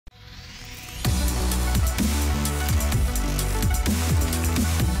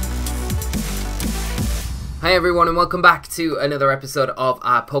Hi everyone and welcome back to another episode of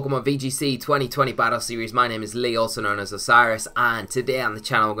our Pokemon VGC 2020 Battle Series. My name is Lee, also known as Osirus, and today on the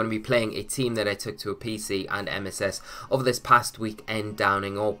channel we're going to be playing a team that I took to a PC and MSS over this past weekend down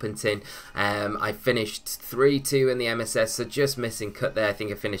in Orpington. I finished 3-2 in the MSS, so just missing cut there. I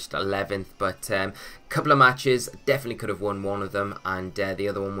think I finished 11th, but couple of matches, definitely could have won one of them, and the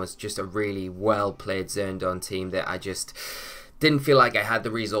other one was just a really well played Zerndon team that I just didn't feel like I had the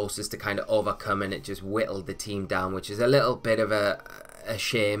resources to kind of overcome, and it just whittled the team down, which is a little bit of a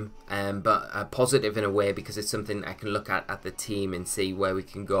shame, but a positive in a way, because it's something I can look at the team and see where we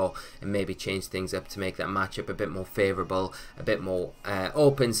can go and maybe change things up to make that matchup a bit more favourable, a bit more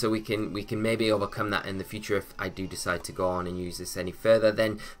open, so we can maybe overcome that in the future if I do decide to go on and use this any further.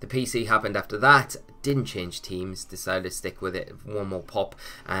 Then the PC happened after that, didn't change teams, decided to stick with it one more pop,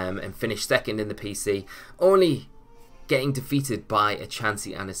 and finished second in the PC, only getting defeated by a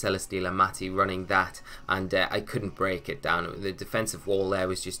Chansey and a Celesteela Mati running that, and I couldn't break it down. The defensive wall there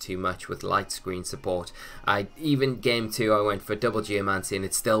was just too much with light screen support. Even game 2 I went for double Geomancy and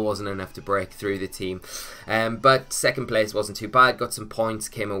it still wasn't enough to break through the team, but second place wasn't too bad, got some points,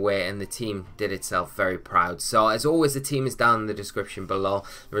 came away, and the team did itself very proud. So as always, the team is down in the description below.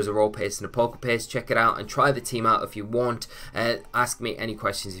 There is a role paste and a poker paste, check it out and try the team out if you want. Ask me any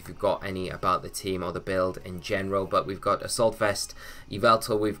questions if you've got any about the team or the build in general. But we've got Assault Vest,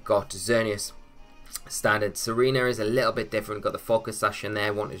 Yveltal, we've got Xerneas standard. Serena is a little bit different, got the focus sash in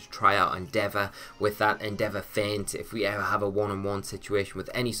there. Wanted to try out Endeavour with that Endeavour feint. If we ever have a one-on-one situation with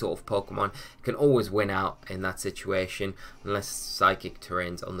any sort of Pokemon, you can always win out in that situation unless Psychic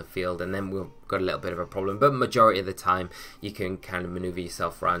terrain's on the field, and then we've got a little bit of a problem, but majority of the time you can kind of maneuver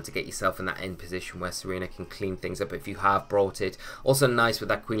yourself around to get yourself in that end position where Serena can clean things up if you have brought it. Also nice with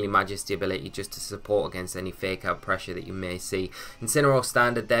that Queenly Majesty ability just to support against any fake out pressure that you may see. Incineroar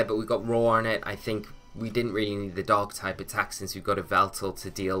standard there, but we've got Roar on it. I think we didn't really need the dog type attack since we've got a Yveltal to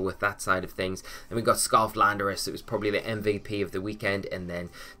deal with that side of things. And we got Scarf Landorus, it was probably the MVP of the weekend, and then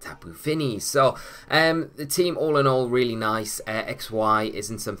Tapu Fini. So the team all in all really nice. XY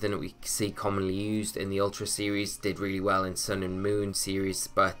isn't something that we see commonly used in the Ultra Series, did really well in Sun and Moon Series,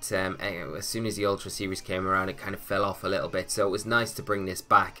 but as soon as the Ultra Series came around it kind of fell off a little bit. So it was nice to bring this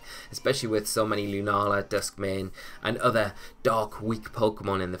back, especially with so many Lunala, Duskmane and other dark weak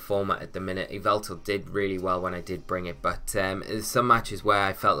Pokemon in the format at the minute. Yveltal did really well when I did bring it, but there's some matches where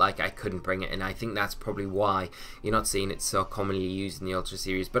I felt like I couldn't bring it, and I think that's probably why you're not seeing it so commonly used in the Ultra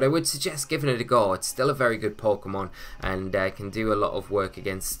Series. But I would suggest giving it a go. It's still a very good Pokemon, and can do a lot of work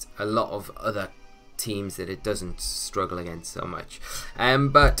against a lot of other teams that it doesn't struggle against so much.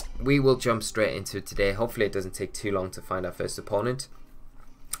 But we will jump straight into it today. Hopefully it doesn't take too long to find our first opponent.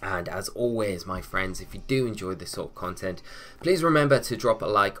 And as always, my friends, if you do enjoy this sort of content, please remember to drop a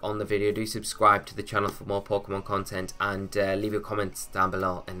like on the video, do subscribe to the channel for more Pokemon content, and leave your comments down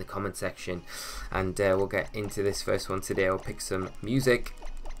below in the comment section. And we'll get into this first one today. I'll pick some music.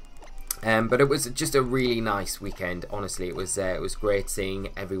 But it was just a really nice weekend. Honestly, it was great seeing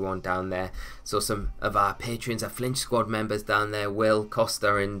everyone down there. Saw some of our patrons, our Flinch squad members down there. Will,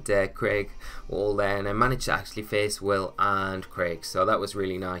 Costa and Craig were all there, and I managed to actually face Will and Craig, so that was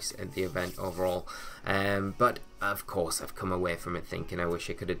really nice at the event overall. But of course I've come away from it thinking I wish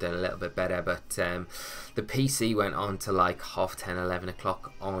I could have done a little bit better. But the PC went on to like 10:30, 11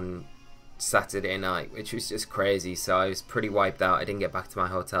 o'clock on Saturday night, which was just crazy. So I was pretty wiped out. I didn't get back to my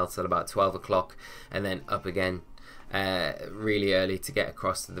hotel till about 12 o'clock, and then up again really early to get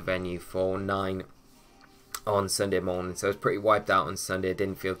across to the venue for 9 on Sunday morning. So I was pretty wiped out on Sunday.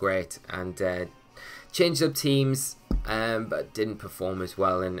 Didn't feel great, and changed up teams, but didn't perform as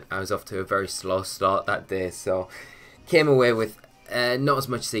well, and I was off to a very slow start that day. So came away with not as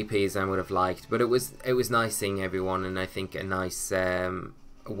much CP as I would have liked, but it was nice seeing everyone, and I think a nice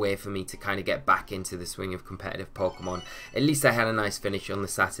a way for me to kind of get back into the swing of competitive Pokemon. At least I had a nice finish on the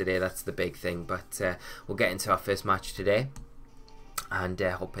Saturday, that's the big thing. But we'll get into our first match today and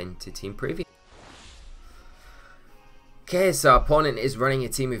hop into team preview. Okay, so our opponent is running a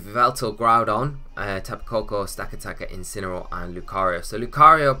team of Yveltal, Groudon, Tapu Koko, Stakataka, Incineroar and Lucario. So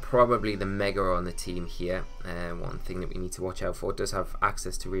Lucario probably the Mega on the team here. One thing that we need to watch out for, it does have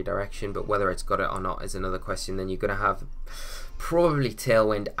access to redirection, but whether it's got it or not is another question. Then you're going to have probably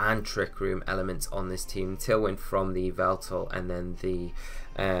Tailwind and Trick Room elements on this team. Tailwind from the Yveltal, and then the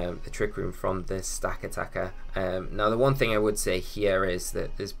Trick Room from the Stakataka. Now the one thing I would say here is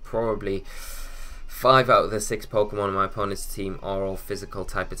that there's probably 5 out of the 6 Pokemon on my opponent's team are all physical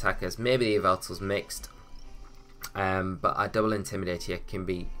type attackers. Maybe the Yveltal's mixed, but our double Intimidate here can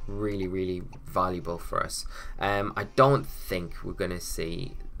be really valuable for us. I don't think we're going to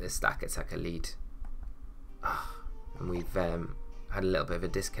see the Stakataka lead. and we've had a little bit of a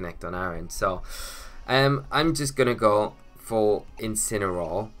disconnect on our end. So I'm just going to go for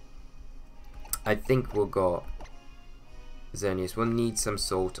Incineroar. I think we'll go Xerneas. We'll need some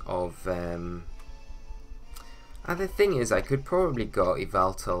sort of... the thing is, I could probably go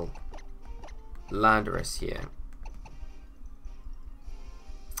Yveltal Landorus here.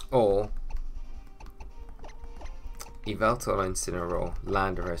 Or Yveltal, Incineroar,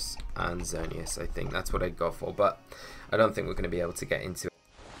 Landorus, and Xerneas. I think that's what I'd go for, but I don't think we're going to be able to get into it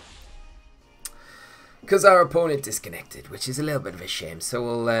because our opponent disconnected, which is a little bit of a shame. So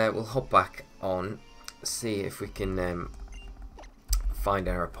we'll hop back on, see if we can find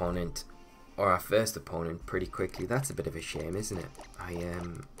our opponent or our first opponent pretty quickly. That's a bit of a shame, isn't it?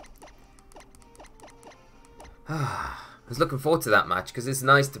 I was looking forward to that match because it's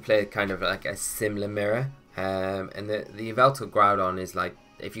nice to play kind of like a similar mirror. And the Yveltal Groudon is like,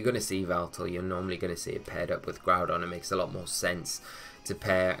 if you're going to see Yveltal, you're normally going to see it paired up with Groudon. It makes a lot more sense to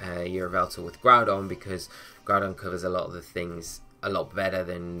pair your Yveltal with Groudon because Groudon covers a lot of the things a lot better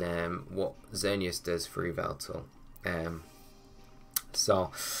than what Xerneas does for Yveltal.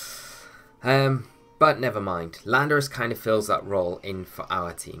 But never mind. Landorus kind of fills that role in for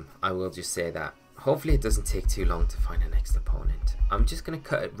our team. I will just say that. Hopefully it doesn't take too long to find our next opponent. I'm just going to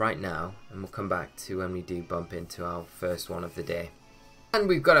cut it right now and we'll come back to when we do bump into our first one of the day. And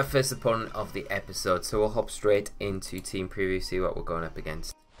we've got our first opponent of the episode, so we'll hop straight into team preview, see what we're going up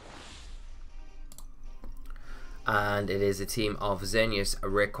against. And it is a team of Xerneas,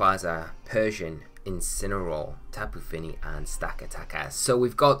 Rayquaza, Persian, Incineroar, Tapu Fini, and Stakataka. So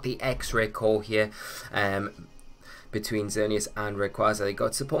we've got the X-Ray core here. Between Xerneas and Rayquaza, they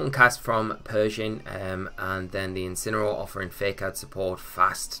got support and cast from Persian, and then the Incineroar offering fake out support,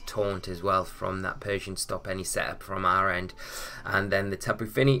 fast taunt as well from that Persian, stop any setup from our end, and then the Tapu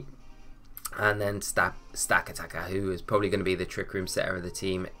Fini, and then Stakataka, who is probably going to be the Trick Room setter of the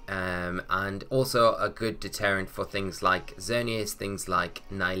team, and also a good deterrent for things like Xerneas, things like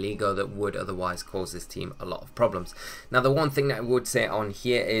Nihilego that would otherwise cause this team a lot of problems. Now the one thing that I would say on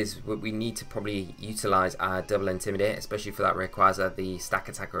here is we need to probably utilise our double Intimidate, especially for that Rayquaza, the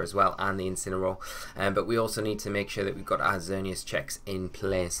Stakataka as well, and the Incineroar, but we also need to make sure that we've got our Xerneas checks in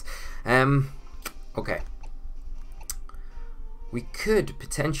place. Okay, we could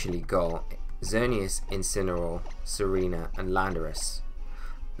potentially go Xerneas, Incineroar, Serena, and Landorus.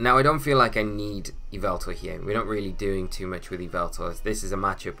 Now I don't feel like I need Yveltal here. We're not really doing too much with Yveltal. This is a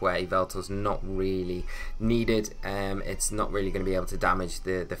matchup where Yveltal's not really needed. It's not really going to be able to damage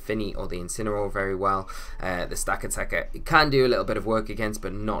the Fini or the Incineroar very well. The Stakataka it can do a little bit of work against,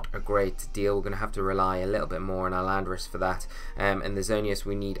 but not a great deal. We're going to have to rely a little bit more on our Landorus for that. And the Xerneas,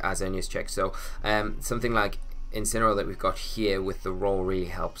 we need our Xerneas check. So something like Incineroar that we've got here with the roll really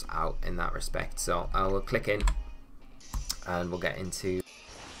helps out in that respect. So I will click in and we'll get into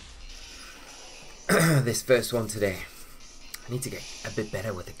this first one today. I need to get a bit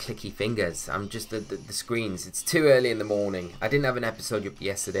better with the clicky fingers. I'm just the screens. It's too early in the morning. I didn't have an episode up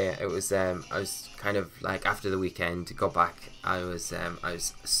yesterday. It was I was kind of like after the weekend to go back. I was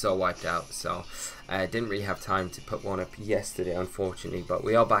so wiped out. So I didn't really have time to put one up yesterday, unfortunately. But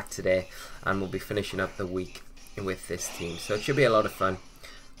we are back today, and we'll be finishing up the week with this team, so it should be a lot of fun.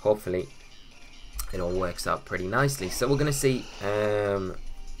 Hopefully it all works out pretty nicely. So we're going to see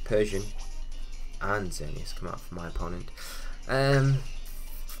Persian and Xerneas come out for my opponent. Now,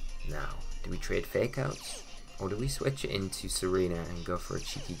 do we trade fake outs or do we switch it into Serena and go for a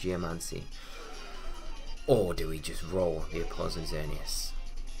cheeky Geomancy, or do we just roll the opposing Xerneas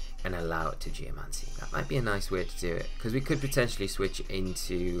and allow it to Geomancy? That might be a nice way to do it, because we could potentially switch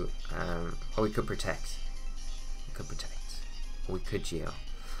into or we could protect. Or we could Geo.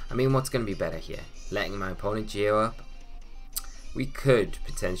 I mean, what's going to be better here? Letting my opponent Geo up? We could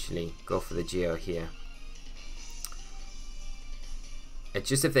potentially go for the Geo here. It's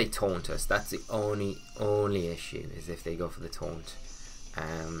just if they taunt us. That's the only issue, is if they go for the taunt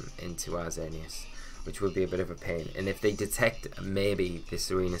into our Xerneas, which would be a bit of a pain. And if they detect maybe this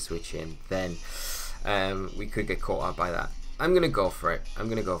Serena switch in, then we could get caught out by that. I'm going to go for it. I'm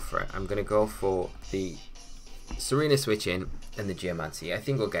going to go for the Serena switch in and the Geomancy. I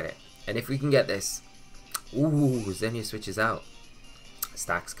think we'll get it. And if we can get this... Ooh, Xerneas switches out.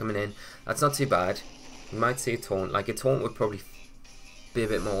 Stacks coming in. That's not too bad. We might see a taunt. Like, a taunt would probably be a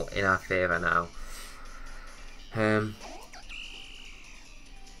bit more in our favour now.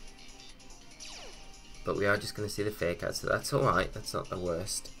 But we are just going to see the fake out, so that's alright. That's not the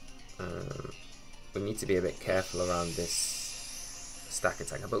worst. We need to be a bit careful around this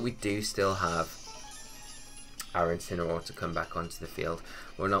Stakataka, but we do still have our Incineroar to come back onto the field.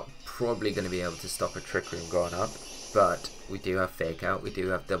 We're not probably going to be able to stop a Trick Room going up, but we do have Fake Out, we do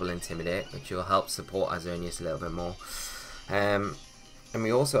have Double Intimidate, which will help support our Xerneas a little bit more. And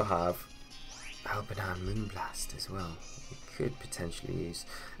we also have Helping Hand Moonblast as well, we could potentially use.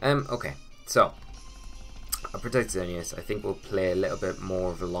 Okay, so I'll protect Xerneas. I think we'll play a little bit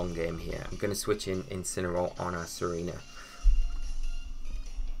more of a long game here. I'm going to switch in Incineroar on our Serena.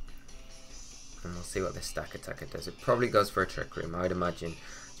 And we'll see what this Stack Attacker does. It probably goes for a Trick Room, I would imagine.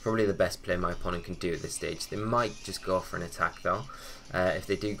 It's probably the best play my opponent can do at this stage. They might just go for an attack though. If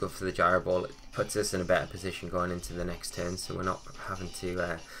they do go for the Gyro Ball, it puts us in a better position going into the next turn, so we're not having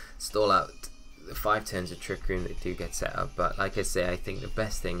to stall out the 5 turns of Trick Room that do get set up. But like I say, I think the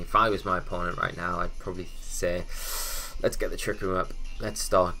best thing, if I was my opponent right now, I'd probably say, let's get the Trick Room up. Let's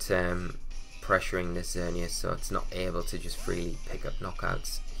start pressuring this Xerneas so it's not able to just freely pick up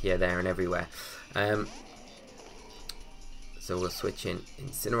knockouts here, there and everywhere. So we'll switch in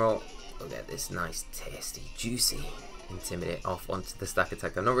Incineroar. We'll get this nice, tasty, juicy Intimidate off onto the Stack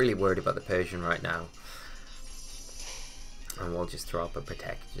Attack. I'm not really worried about the Persian right now. And we'll just throw up a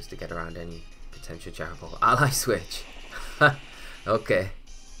Protect just to get around any potential Gyro Ball. Ally Switch. Okay.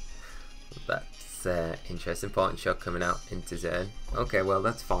 That's interesting. Important Shot coming out into Xern. Okay, well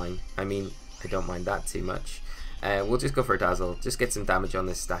that's fine. I mean, I don't mind that too much. We'll just go for a Dazzle, just get some damage on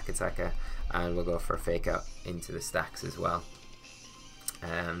this Stack Attacker, and we'll go for a Fake Out into the stacks as well.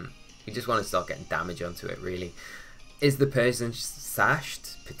 We just want to start getting damage onto it, really. Is the person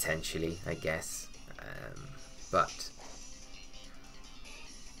sashed? Potentially, I guess. But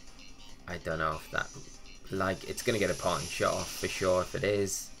I don't know if that... Like, it's going to get a Parting Shot off for sure if it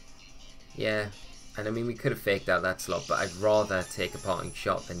is. Yeah. And I mean, we could have faked out that slot, but I'd rather take a Parting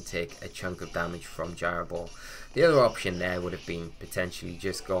Shot than take a chunk of damage from Gyro Ball. The other option there would have been potentially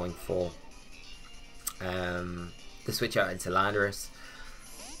just going for the switch out into Landorus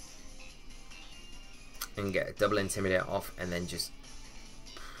and get a Double Intimidate off, and then just...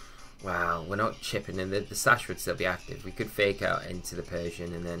 Wow, we're not chipping in. The Sash would still be active. We could Fake Out into the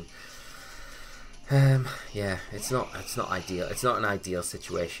Persian and then... yeah, it's not ideal. It's not an ideal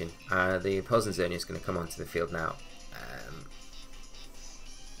situation. The opposing Xerneas is going to come onto the field now.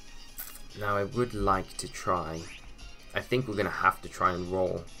 Now I would like to try. I think we're going to have to try and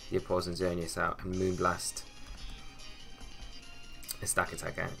roll the opposing Xerneas out and Moonblast a Stack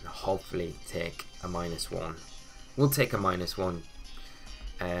Attacker and hopefully take a -1. We'll take a -1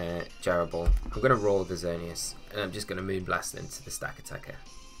 Gyro Ball. I'm going to roll the Xerneas and I'm just going to Moonblast into the Stack Attacker.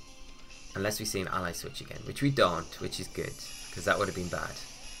 Unless we see an Ally Switch again, which we don't, which is good, because that would have been bad.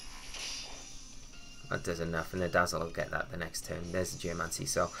 That does enough, and the Dazzle will get that the next turn. There's the Geomancy,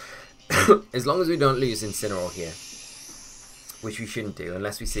 so as long as we don't lose Incineroar here, which we shouldn't do,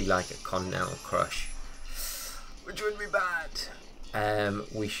 unless we see like a Continental Crush, which would be bad,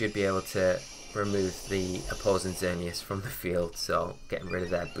 we should be able to remove the opposing Xerneas from the field, so getting rid of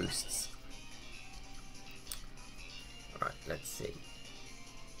their boosts. Alright, let's see.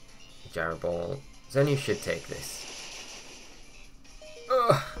 Gyro Ball. Xerneas should take this.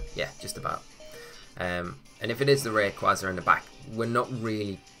 Yeah, just about. And if it is the Rayquaza in the back, we're not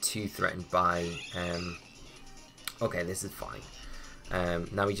really too threatened by... okay, this is fine.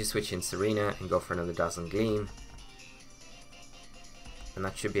 Now we just switch in Serena and go for another Dazzling Gleam. And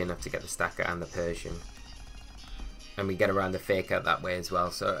that should be enough to get the Stacker and the Persian. And we get around the Fake Out that way as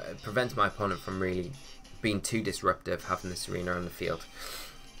well, so it prevents my opponent from really being too disruptive having the Serena on the field.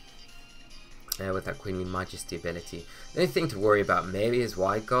 With that Queenly Majesty ability. The only thing to worry about maybe is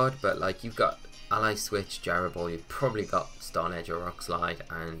Wide Guard, but like you've got Ally Switch, Gyro Ball, you've probably got Stone Edge or Rock Slide,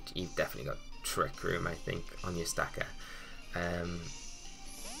 and you've definitely got Trick Room, I think, on your stacker.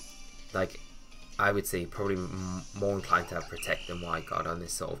 Like, I would say probably more inclined to have Protect than Wide Guard on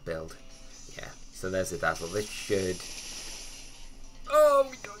this sort of build. Yeah, so there's a Dazzle. This should... Oh,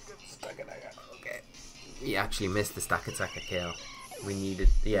 we don't get the Stack Attacker. Okay. We actually missed the Stack Attacker kill. We needed,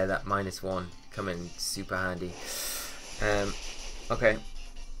 yeah, that -1 coming super handy. Okay.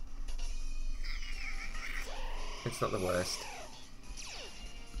 It's not the worst.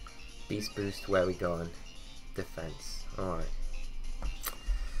 Beast Boost, where are we going? Defense. Alright.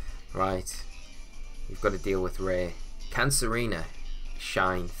 Right. We've got to deal with Ray. Can Serena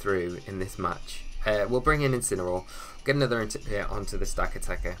shine through in this match? We'll bring in Incineroar. Get another onto the Stack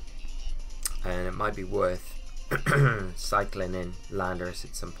Attacker. And it might be worth cycling in Landorus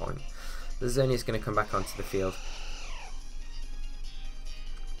at some point. The Xerneas is going to come back onto the field.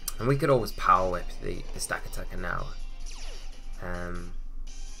 And we could always Power Whip the Stack Attacker now. And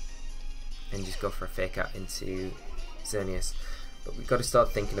just go for a Fake Out into Xerneas. But we've got to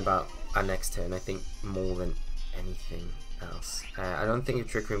start thinking about our next turn, I think, more than anything else. I don't think if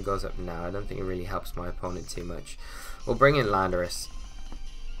Trick Room goes up now, I don't think it really helps my opponent too much. We'll bring in Landorus.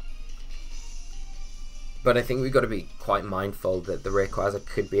 But I think we've got to be quite mindful that the Rayquaza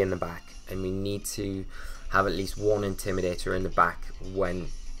could be in the back, and we need to have at least one Intimidator in the back when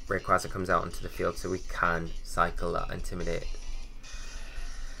Rayquaza comes out onto the field so we can cycle that Intimidate.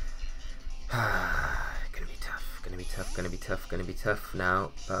 Gonna be tough, gonna be tough, gonna be tough, gonna be tough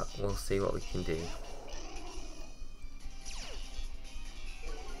now, but we'll see what we can do.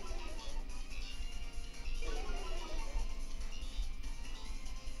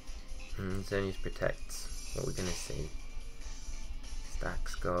 Xerneas protects. What we're gonna see.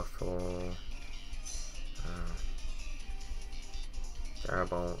 Stacks go for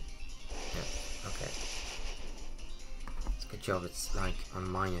Terrible. Yeah, okay. It's a good job it's like on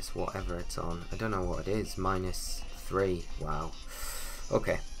minus whatever it's on. I don't know what it is. -3. Wow.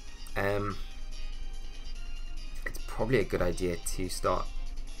 Okay. It's probably a good idea to start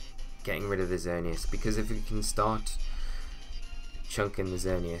getting rid of the Xerneas, because if we can start chunking the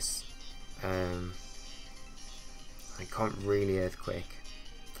Xerneas, I can't really Earthquake.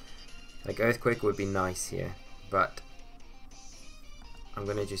 Like, Earthquake would be nice here, but I'm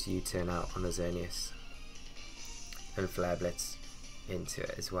going to just U-turn out on the Xerneas and Flare Blitz into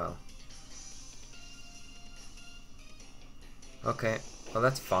it as well. Okay, well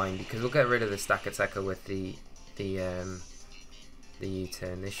that's fine, because we'll get rid of the Stack Attacker with the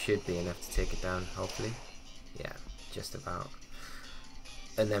U-turn. This should be enough to take it down, hopefully. Yeah, just about.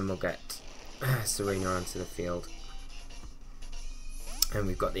 And then we'll get Serena onto the field. And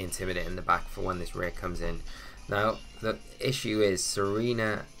we've got the Intimidate in the back for when this Ray comes in. Now, the issue is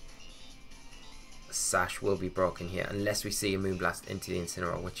Serena Sash will be broken here unless we see a Moonblast into the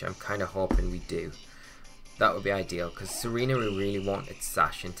Incineroar, which I'm kind of hoping we do. That would be ideal, because Serena will really want its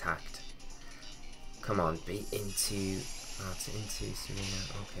Sash intact. Come on, be into... Oh, it's into Serena,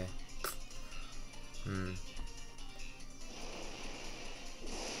 okay.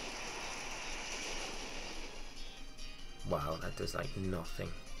 Wow, that does like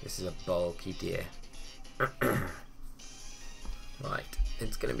nothing. This is a bulky deer. Right,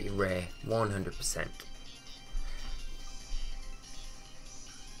 it's gonna be Ray, 100%.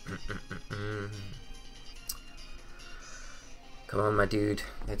 Come on, my dude,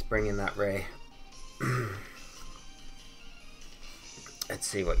 let's bring in that Ray. Let's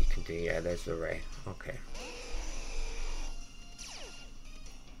see what you can do. Yeah, there's the Ray. Okay.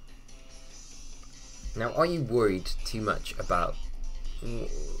 Now, are you worried too much about...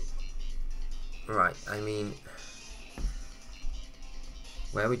 Right, I mean...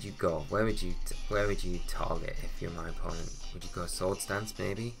 Where would you go? Where would you target if you're my opponent? Would you go Sword Stance,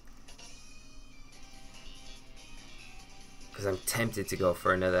 maybe? Because I'm tempted to go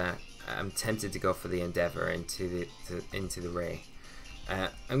for another... I'm tempted to go for the Endeavor into the Ray.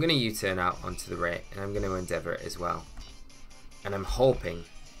 I'm going to U-turn out onto the Ray, and I'm going to Endeavor it as well. And I'm hoping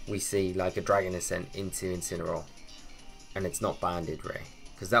we see like a Dragon Ascent into Incineroar, and it's not banded Ray,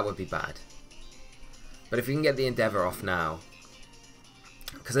 because that would be bad. But if we can get the Endeavor off now,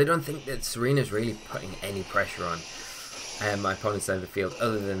 because I don't think that Serena's really putting any pressure on my opponent's side of the field,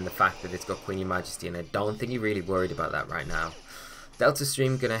 other than the fact that it's got Queenly Majesty, and I don't think you're really worried about that right now. Delta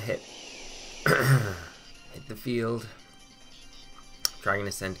Stream gonna hit hit the field. Dragon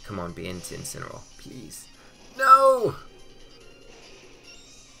Ascent, come on, be into Incineroar, please. No!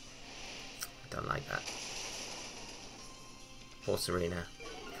 I don't like that. Poor Serena.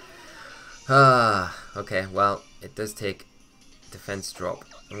 Okay, well, it does take defense drop,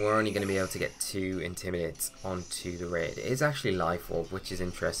 and we're only going to be able to get 2 Intimidates onto the Ray. It is actually Life Orb, which is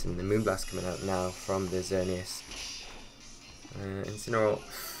interesting. The Moonblast coming out now from the Xerneas. Incineroar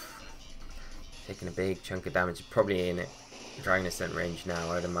taking a big chunk of damage, probably in it. Dragon Ascent range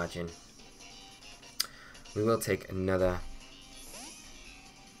now, I'd imagine. We will take another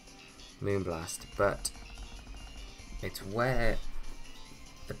Moonblast, but it's where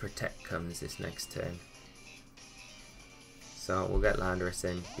the Protect comes this next turn. So we'll get Landorus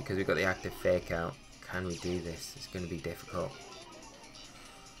in, because we've got the active Fake Out. Can we do this? It's going to be difficult.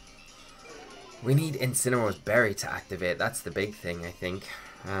 We need Incineroar's Berry to activate, that's the big thing, I think.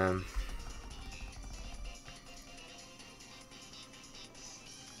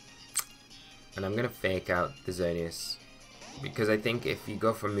 And I'm going to Fake Out the Xerneas, because I think if you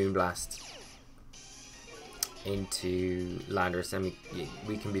go for Moonblast into Landorus, then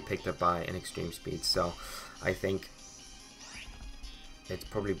we can be picked up by an Extreme Speed. So I think it's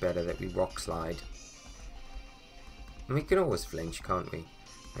probably better that we Rock Slide. And we can always Flinch, can't we?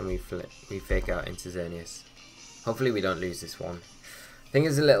 And we Fake Out into Xerneas. Hopefully we don't lose this one. think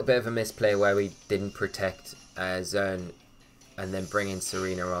it's a little bit of a misplay where we didn't protect Zern and then bring in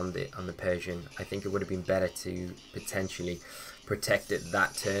Serena on the Persian. I think it would have been better to potentially protect it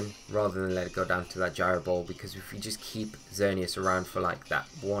that turn rather than let it go down to that Gyro Ball, because if we just keep Xerneas around for like that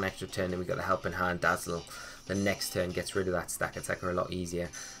one extra turn, then we got the Helping Hand Dazzle. The next turn gets rid of that stack attacker a lot easier,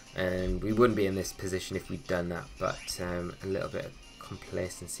 and we wouldn't be in this position if we'd done that. But a little bit of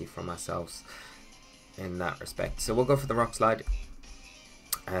complacency from ourselves in that respect. So we'll go for the Rock Slide,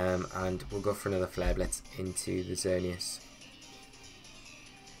 and we'll go for another Flare Blitz into the Xerneas.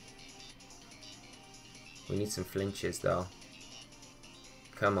 We need some flinches though.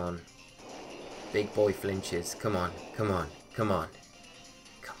 Come on. Big boy flinches. Come on. Come on. Come on.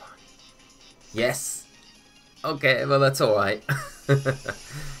 Come on. Yes. Okay, well that's alright.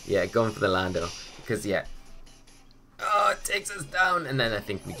 Yeah, going for the Lando. Because yeah. Oh, it takes us down. And then I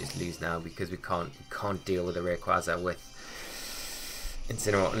think we just lose now because we can't deal with the Rayquaza with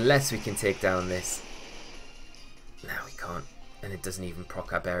Incineroar unless we can take down this. No, we can't. And it doesn't even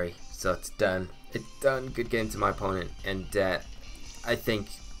proc our berry. So it's done. It's done. Good game to my opponent. And I think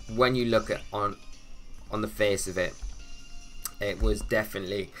when you look at on the face of it, it was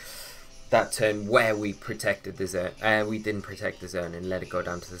definitely that turn where we protected the Zern. We didn't protect the Zern and let it go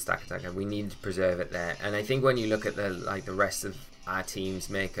down to the stack attacker. We needed to preserve it there. And I think when you look at the rest of our team's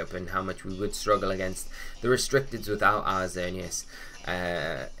makeup and how much we would struggle against the restricteds without our Xerneas,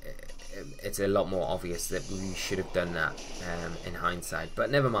 it's a lot more obvious that we should have done that in hindsight.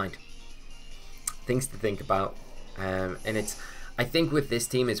 But never mind. Things to think about. And I think with this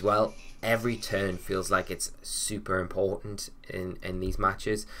team as well, every turn feels like it's super important in these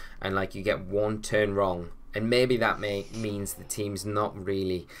matches, and like you get one turn wrong and maybe that means the team's not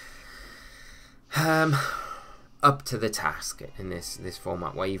really up to the task in this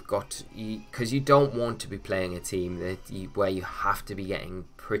format, where you've got, because you don't want to be playing a team where you have to be getting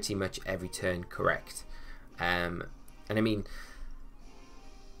pretty much every turn correct. And I mean,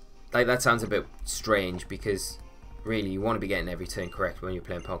 like, that sounds a bit strange, because really you want to be getting every turn correct when you're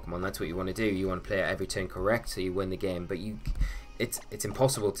playing Pokemon. That's what you want to do. You want to play every turn correct so you win the game. But it's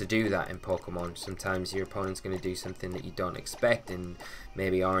impossible to do that in Pokemon. Sometimes your opponent's going to do something that you don't expect, and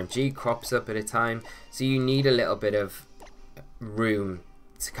maybe RNG crops up at a time. So you need a little bit of room,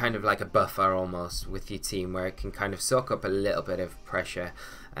 to kind of like a buffer almost with your team, where it can kind of soak up a little bit of pressure,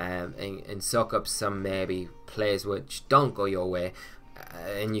 and soak up some maybe plays which don't go your way,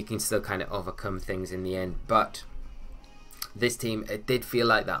 and you can still kind of overcome things in the end. But this team, it did feel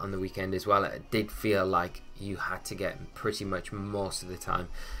like that on the weekend as well. It did feel like you had to get pretty much most of the time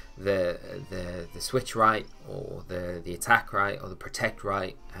the switch right, or the attack right, or the protect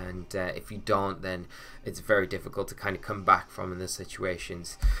right, and if you don't, then it's very difficult to kind of come back from in those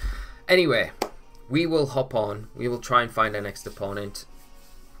situations. Anyway, we will hop on, we will try and find our next opponent,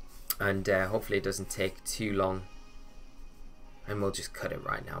 and hopefully it doesn't take too long, and we'll just cut it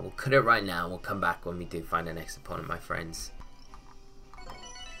right now. We'll cut it right now, we'll come back when we do find our next opponent, my friends.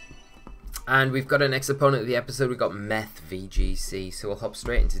 And we've got our next opponent of the episode. We've got Meth VGC, so we'll hop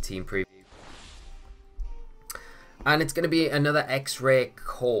straight into team preview. And it's going to be another X-Ray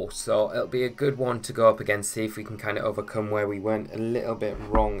course, so it'll be a good one to go up against, see if we can kind of overcome where we went a little bit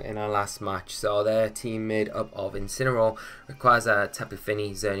wrong in our last match. So their team made up of Incineroar, Rayquaza, Tapu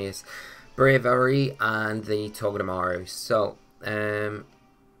Fini, Xerneas, Bravery, and the Togedemaru. So, the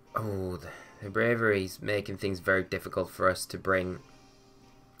Bravery's making things very difficult for us to bring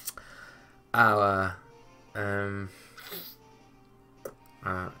our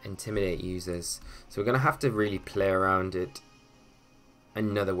Intimidate users. So we're going to have to really play around it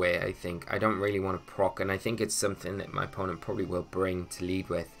another way, I think. I don't really want to proc, and I think it's something that my opponent probably will bring to lead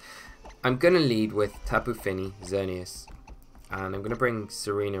with. I'm going to lead with Tapu Fini, Xerneas, and I'm going to bring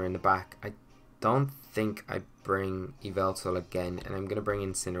Serena in the back. I don't think I bring Yveltal again, and I'm going to bring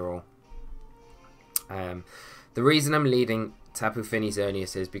Incineroar. The reason I'm leading Tapu Fini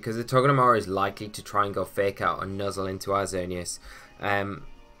Xerneas is because the Togedemaru is likely to try and go fake out and nuzzle into our Xerneas.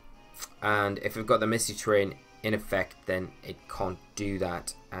 And if we've got the Misty Terrain in effect, then it can't do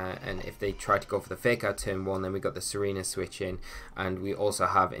that. And if they try to go for the fake out turn 1, then we've got the Serena switch in, and we also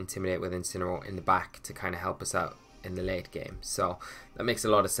have Intimidate with Incineroar in the back to kind of help us out in the late game. So that makes a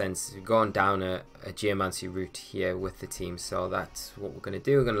lot of sense. We're going down a Geomancy route here with the team, so that's what we're going to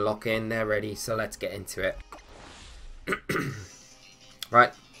do. We're going to lock in, they're ready, so let's get into it.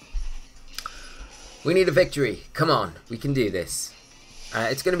 Right, we need a victory. Come on, we can do this.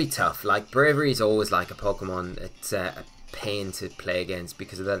 It's going to be tough. Like, Bravery is always like a Pokemon that's a pain to play against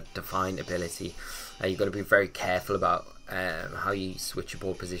because of that defined ability. You've got to be very careful about how you switch your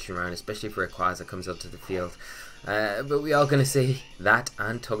ball position around, especially if Rayquaza comes onto the field. But we are going to see that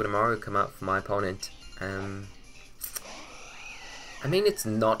and Togedemaru come out for my opponent. I mean, it's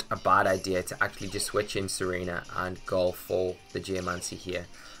not a bad idea to actually just switch in Serena and go for the Geomancy here.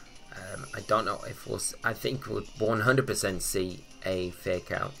 I don't know if we'll... I think we'll 100% see a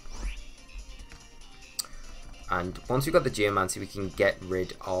fake out. And once we've got the Geomancy, we can get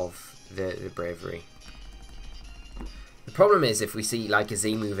rid of the Bravery. The problem is if we see like a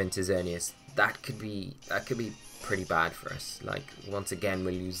Z move into Xerneas, that could be pretty bad for us. Like, once again,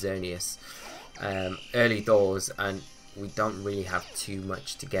 we'll use Xerneas early doors, and we don't really have too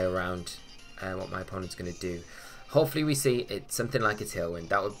much to get around what my opponent's going to do. Hopefully we see it something like a Tailwind.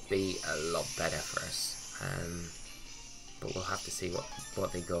 That would be a lot better for us. But we'll have to see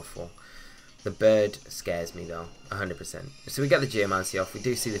what they go for. The bird scares me though, 100%. So we get the Geomancy off. We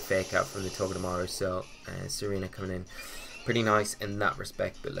do see the fake out from the Togedemaru, so Serena coming in pretty nice in that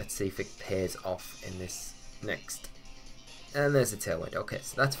respect. But let's see if it pays off in this next. And there's a Tailwind. Okay,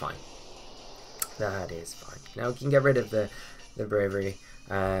 so that's fine. That is fine. Now we can get rid of the Bravery.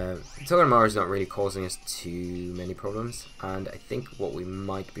 Togedemaru is not really causing us too many problems, and I think what we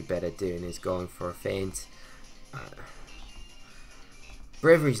might be better doing is going for a feint.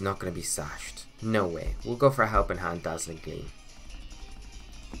 Bravery's not going to be sashed. No way. We'll go for a Helping Hand, Dazzling Gleam.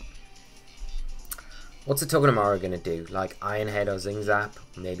 What's the Togedemaru going to do? Like Iron Head or Zing Zap?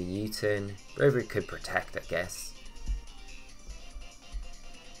 Maybe U-turn? Bravery could protect, I guess.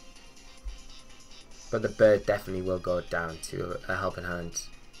 But the bird definitely will go down to a Helping Hand,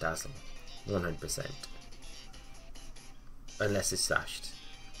 Dazzle. 100%. Unless it's sashed.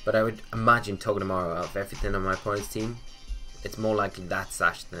 But I would imagine Togedemaru, out of everything on my opponent's team, it's more likely that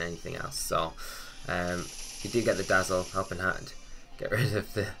sashed than anything else. So, you do get the Dazzle, Helping Hand. Get rid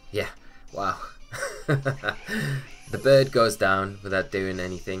of the... yeah, wow. The bird goes down without doing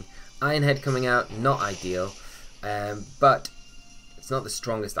anything. Iron Head coming out, not ideal. But it's not the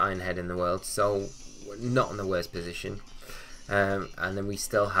strongest Iron Head in the world, so we're not in the worst position. And then we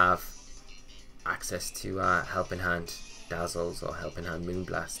still have access to Helping Hand Dazzles or Helping Hand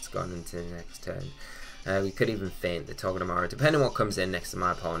Moonblasts going into the next turn. We could even feint the Togedemaru, depending on what comes in next to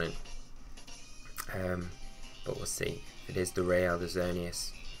my opponent. But we'll see. If it is the Ray or the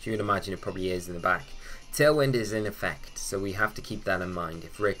Xerneas, which you would imagine it probably is in the back. Tailwind is in effect, so we have to keep that in mind.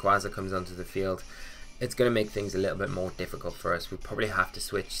 If Rayquaza comes onto the field, it's going to make things a little bit more difficult for us. We probably have to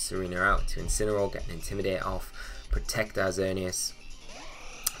switch Serena out to Incineroar, get an Intimidate off, protect our Xerneas,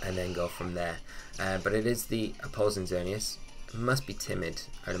 and then go from there. But it is the opposing Xerneas. It must be timid,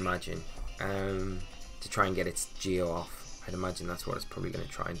 I'd imagine, to try and get its Geo off. I'd imagine that's what it's probably going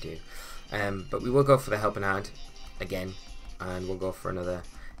to try and do. But we will go for the Helping Hand again, and we'll go for another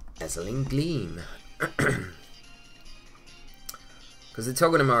Dazzling Gleam. Because the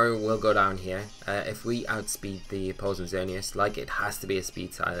Togedemaru will go down here. If we outspeed the opposing Xerneas, like it has to be a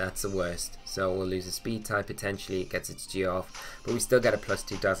speed type, that's the worst. So we'll lose a speed type potentially, it gets its Geo off, but we still get a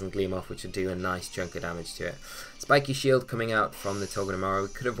 +2 Dazzling Gleam off, which will do a nice chunk of damage to it. Spiky Shield coming out from the Togedemaru. We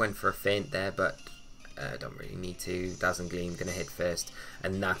could have went for a feint there, but don't really need to. Dazzling Gleam gonna hit first,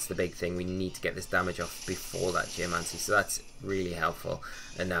 and that's the big thing. We need to get this damage off before that Geomancy, so that's really helpful.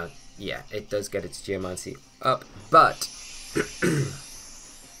 And now, yeah, it does get its Geomancy up, but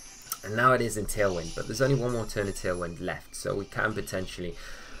and now it is in Tailwind, but there's only one more turn of Tailwind left, so we can potentially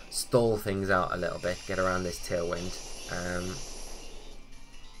stall things out a little bit, get around this Tailwind,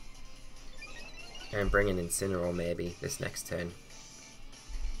 and bring in Incineroar maybe this next turn.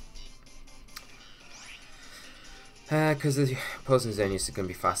 Because the opposing Xerneas is going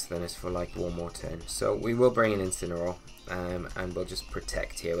to be faster than us for like one more turn. So we will bring in Incineroar, and we'll just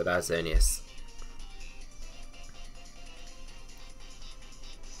protect here with our Xerneas.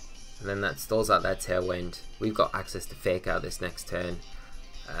 And then that stalls out that Tailwind. We've got access to Fake Out this next turn.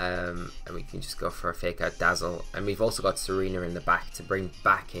 And we can just go for a Fake Out Dazzle. And we've also got Serena in the back to bring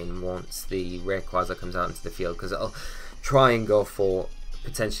back in once the Rayquaza comes out into the field. Because it'll try and go for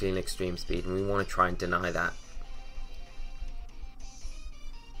potentially an extreme speed, and we want to try and deny that.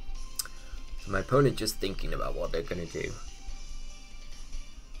 So my opponent just thinking about what they're going to do.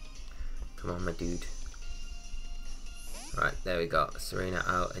 Come on, my dude. Right, there we go. Serena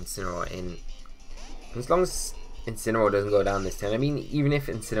out, Incineroar in. As long as Incineroar doesn't go down this turn. I mean, even if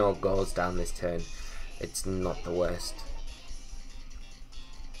Incineroar goes down this turn, it's not the worst.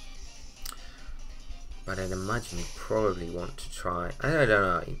 But I'd imagine you probably want to try. I don't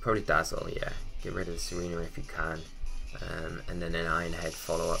know. You probably Dazzle, yeah. Get rid of the Serena if you can. And then an Iron Head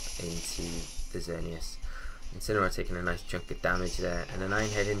follow up into the Xerneas. Incineroar taking a nice chunk of damage there, and an Iron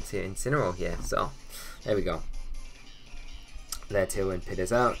Head into Incineroar here. So there we go. Their Tailwind Pit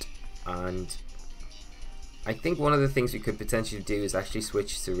is out, and I think one of the things we could potentially do is actually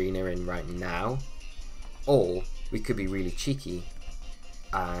switch Serena in right now, or we could be really cheeky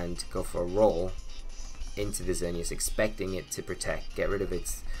and go for a roll into the Xerneas, expecting it to protect, get rid of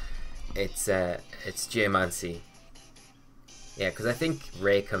its Geomancy. Yeah, because I think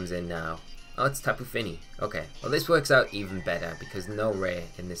Ray comes in now. Oh, it's Tapu Fini. Okay, well this works out even better because no Ray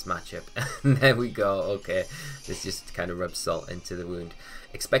in this matchup. And there we go. Okay, this just kind of rubs salt into the wound.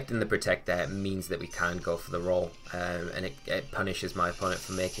 Expecting the protect there means that we can go for the roll, and it punishes my opponent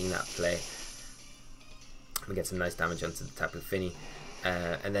for making that play. We get some nice damage onto the Tapu Fini,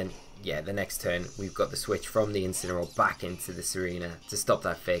 and then yeah, the next turn we've got the switch from the Incineroar back into the Serena to stop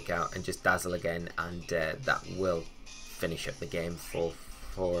that fake out and just dazzle again, and that will finish up the game for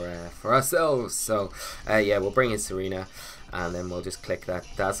ourselves. So yeah, we'll bring in Serena and then we'll just click that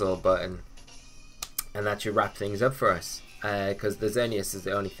dazzle button, and that should wrap things up for us. Because the Xerneas is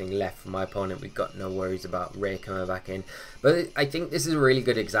the only thing left for my opponent. We've got no worries about Ray coming back in. But I think this is a really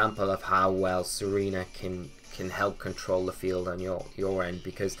good example of how well Serena can help control the field on your end,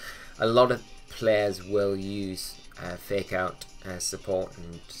 because a lot of players will use fake out support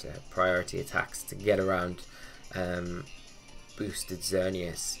and priority attacks to get around boosted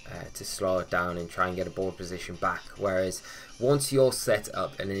Xerneas to slow it down and try and get a board position back. Whereas once you're set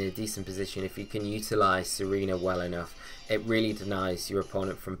up and in a decent position, if you can utilize Serena well enough, it really denies your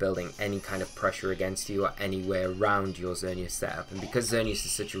opponent from building any kind of pressure against you or anywhere around your Xerneas setup. And because Xerneas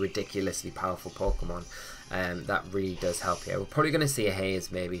is such a ridiculously powerful Pokemon, that really does help here. We're probably going to see a haze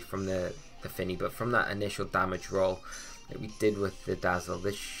maybe from the Fini, but from that initial damage roll that we did with the Dazzle,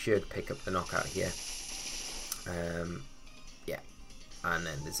 this should pick up the knockout here. Yeah, and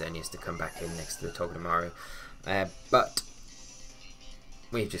then the Xerneas to come back in next to the Togedemaru. But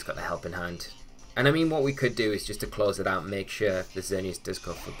we've just got the helping hand. And I mean, what we could do is just to close it out, make sure the Xerneas does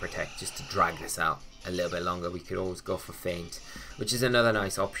go for Protect, just to drag this out a little bit longer. We could always go for Feint, which is another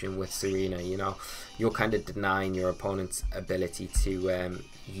nice option with Serena. You know, you're kind of denying your opponent's ability to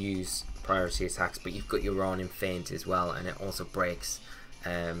use priority attacks, but you've got your own in Feint as well, and it also breaks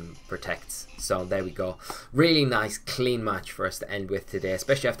protects. So there we go. Really nice clean match for us to end with today,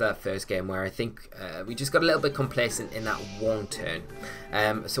 especially after that first game where I think we just got a little bit complacent in that one turn.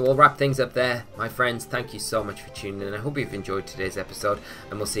 So we'll wrap things up there, my friends. Thank you so much for tuning in. I hope you've enjoyed today's episode,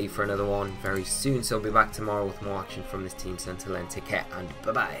 and we'll see you for another one very soon. So I'll be back tomorrow with more action from this team. So until then, take care and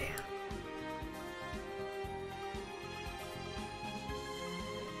bye bye.